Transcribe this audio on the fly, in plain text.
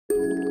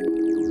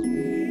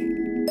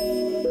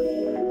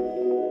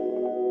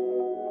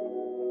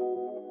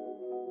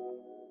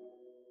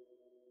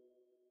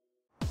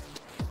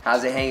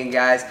How's it hanging,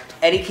 guys?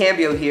 Eddie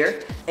Cambio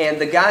here, and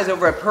the guys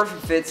over at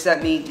Perfect Fit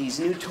sent me these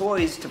new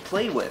toys to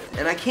play with,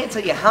 and I can't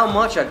tell you how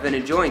much I've been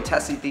enjoying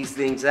testing these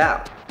things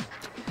out.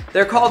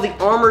 They're called the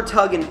Armour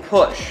Tug and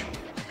Push,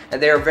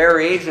 and they are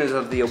variations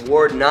of the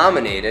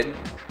award-nominated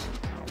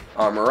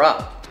Armour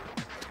Up,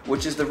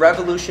 which is the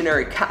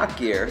revolutionary cock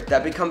gear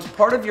that becomes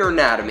part of your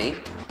anatomy,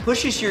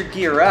 pushes your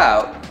gear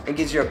out, and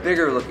gives you a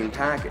bigger looking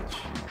package.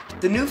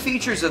 The new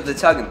features of the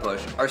Tug and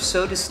Push are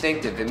so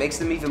distinctive it makes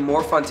them even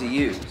more fun to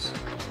use.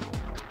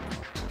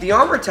 The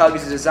Armour Tug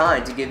is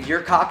designed to give your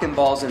cock and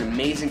balls an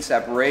amazing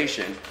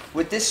separation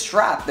with this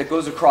strap that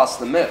goes across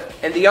the middle.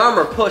 And the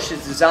Armour Push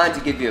is designed to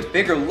give you a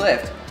bigger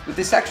lift with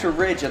this extra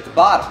ridge at the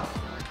bottom.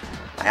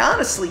 I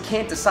honestly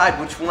can't decide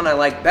which one I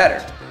like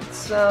better,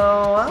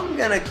 so I'm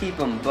gonna keep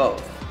them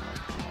both.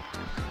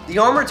 The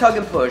Armour Tug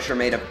and Push are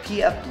made of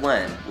PF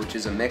blend, which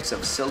is a mix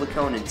of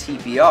silicone and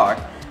TPR,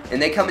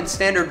 and they come in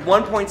standard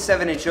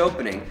 1.7-inch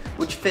opening,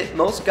 which fit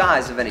most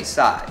guys of any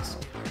size.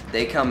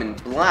 They come in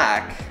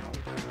black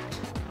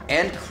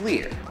and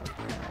clear,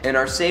 and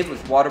are safe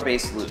with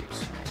water-based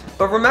lubes.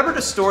 But remember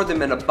to store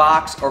them in a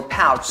box or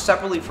pouch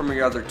separately from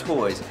your other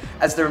toys,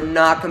 as they're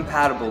not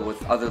compatible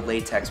with other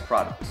latex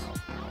products.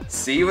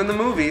 See you in the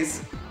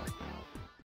movies!